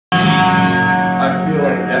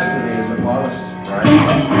destiny is upon us,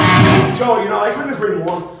 right? Joe, you know, I couldn't agree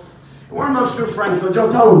more. We're amongst new friends, so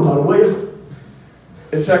Joe, tell him about it, will you?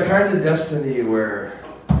 It's that kind of destiny where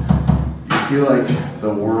you feel like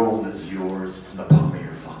the world is yours. It's in the palm of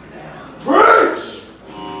your fucking hand. Preach!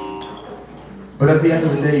 But at the end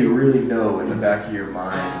of the day, you really know in the back of your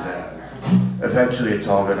mind that eventually it's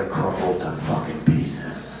all gonna crumble to fucking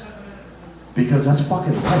pieces. Because that's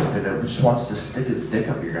fucking life, and it just wants to stick its dick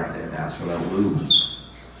up your goddamn ass without lube.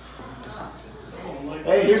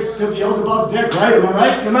 Hey, here's to Beelzebub's dick, right? Am I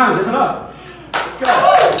right? Come on, give it up. Let's go.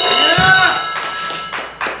 Yeah!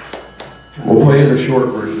 We'll play the short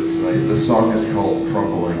version tonight. The song is called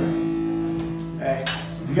Crumbling. Hey,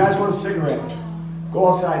 if you guys want a cigarette, go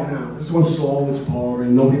outside now. This one's slow, it's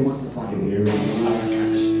boring, nobody wants to fucking hear it. You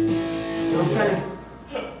know what I'm saying?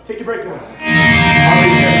 Take your break now. I'll be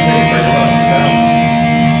here. Take a break. I'm gonna sit down.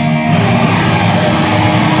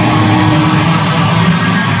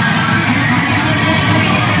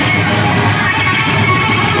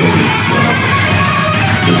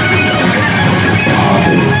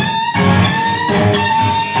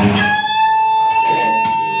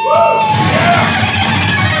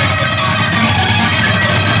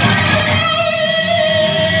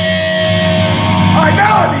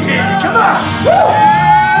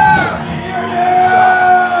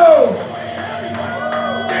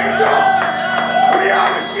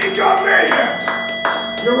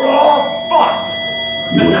 You're all fucked!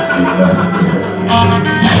 You won't see nothing yet.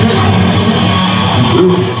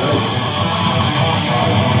 Ooh, nice.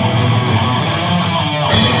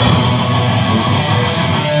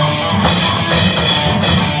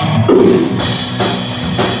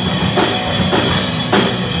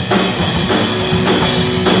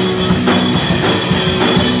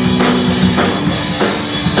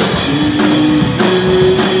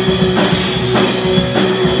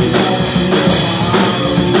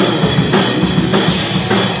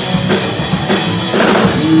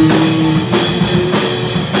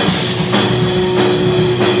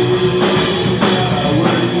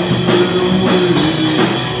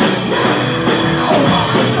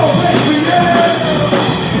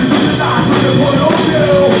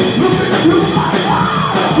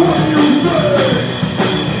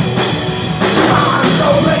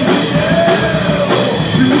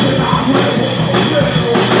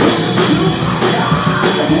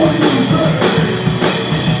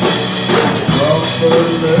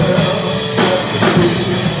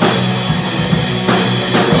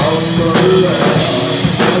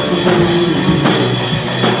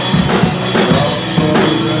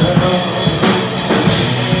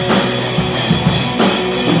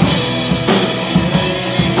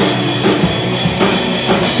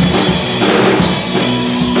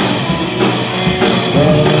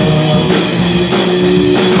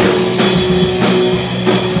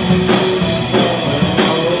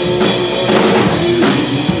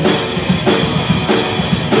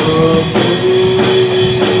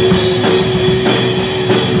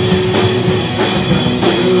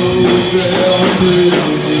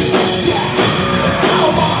 Yeah.